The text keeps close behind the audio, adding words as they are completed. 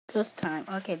This time.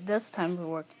 Okay, this time we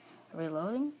work.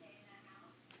 Reloading?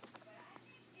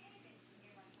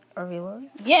 Are we loading?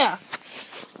 Yeah!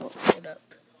 Oh, hold up.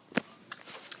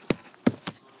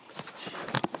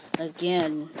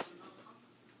 Again.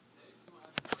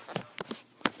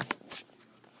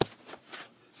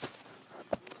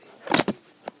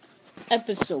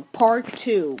 Episode part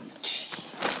 2.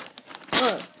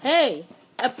 Hey!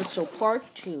 Episode part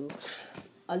 2.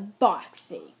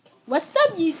 Unboxing. What's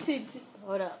up, YouTube?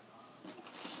 Hold up.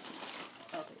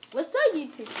 Okay. What's up,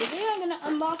 YouTube? Today I'm gonna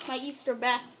unbox my Easter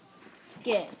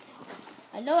basket.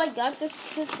 I know I got this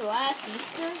since last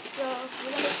Easter, so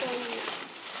we're gonna show you.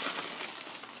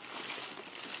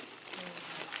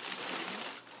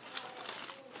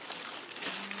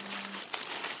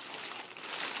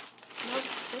 Nope,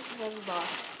 this is the box.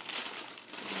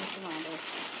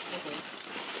 Okay.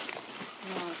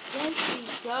 Now, since we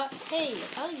got, hey,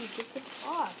 how do you get this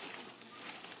off?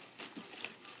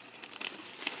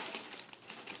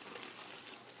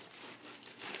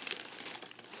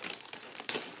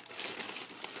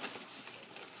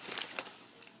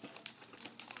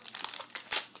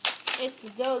 It's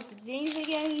those things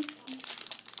again.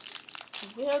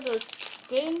 We have those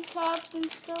spin tops and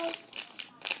stuff.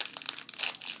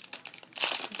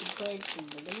 It's a bird thing,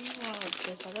 but let me want like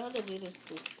this. I don't know how to do this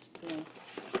spin.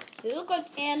 They look like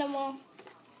animal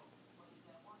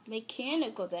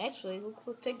mechanicals actually.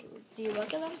 Look, take it. Do you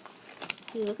look at them?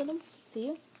 Do you look at them? See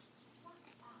you?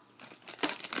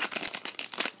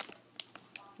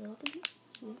 You look at them?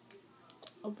 See you?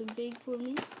 Open big for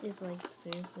me. It's like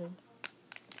seriously.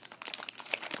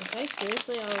 It's like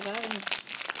seriously, I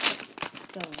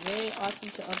got very awesome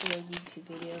to upload YouTube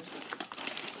videos.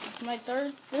 It's my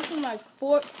third. This is my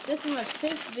fourth. This is my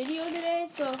fifth video today.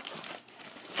 So.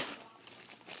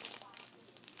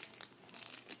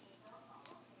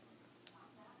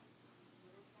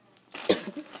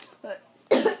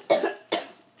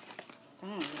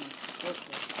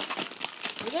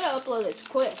 We're gonna upload this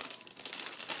quick.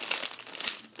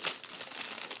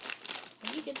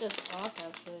 Let me get this off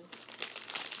actually.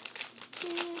 We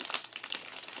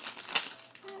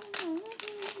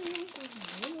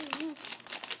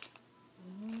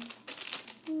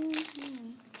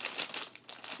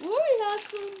already have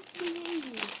some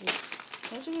behaviors.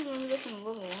 Don't you remember this in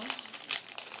level 1?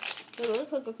 It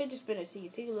looks like a fidget spinner.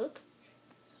 See, look.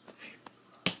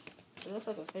 It looks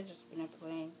like a fidget spinner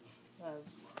playing.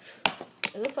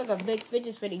 It looks like a big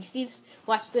fidget spinner. You see?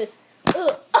 Watch this.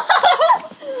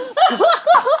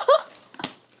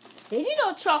 Did you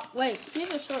know Wait,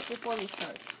 here's a short before we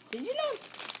start. Did you know?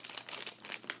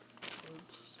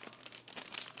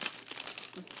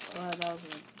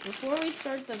 Before we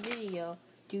start the video,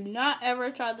 do not ever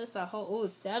try this at home. Oh,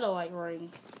 satellite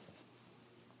ring.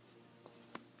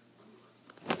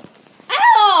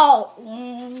 Ow!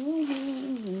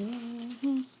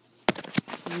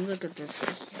 Look at this.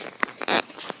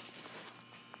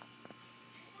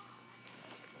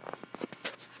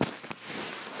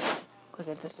 Look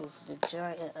at this. Is the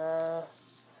giant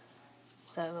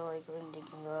satellite ring that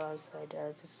can go outside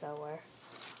to somewhere.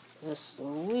 This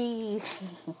sweet.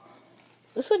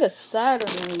 Looks like a Saturn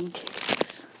ring.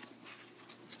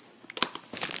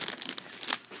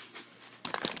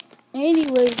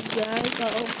 Anyways, guys, I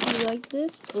hope you like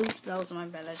this. Oops, that was my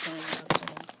bad. I turned it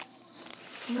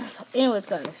off. Anyways,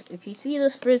 guys, if you see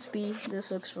this frisbee,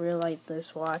 this looks real like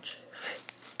this. Watch.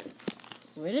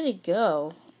 Where did it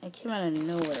go? It came out of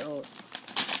nowhere.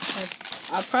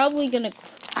 I'm probably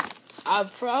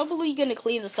gonna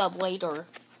clean this up later.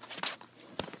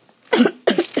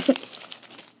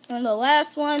 And the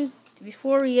last one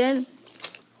before we end.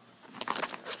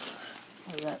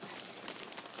 What's that?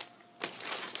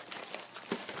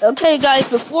 Okay, guys,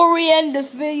 before we end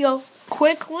this video,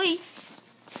 quickly.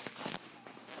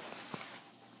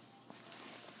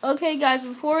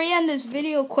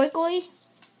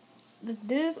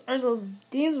 These are those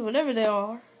things, whatever they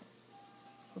are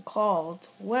called.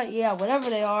 Whatever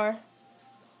they are.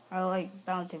 I like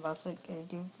bouncing about like it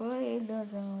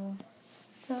doesn't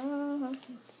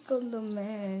go the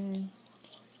man.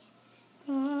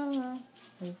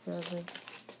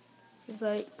 It's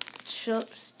like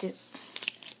chopsticks.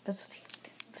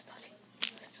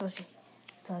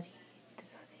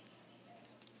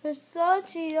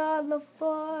 Versace on the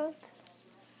floor.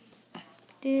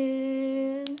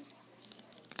 Dude.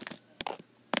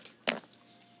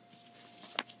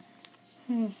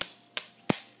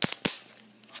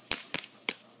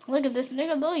 Look at this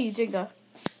nigga, little you jigga.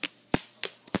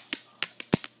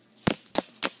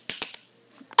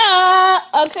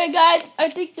 Okay, guys, I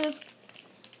think there's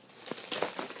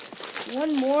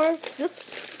one more.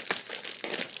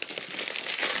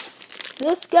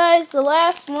 This guy's the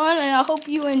last one, and I hope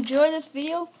you enjoy this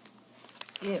video.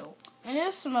 Ew. And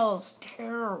it smells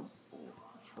terrible.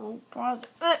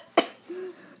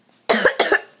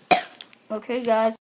 Okay, guys.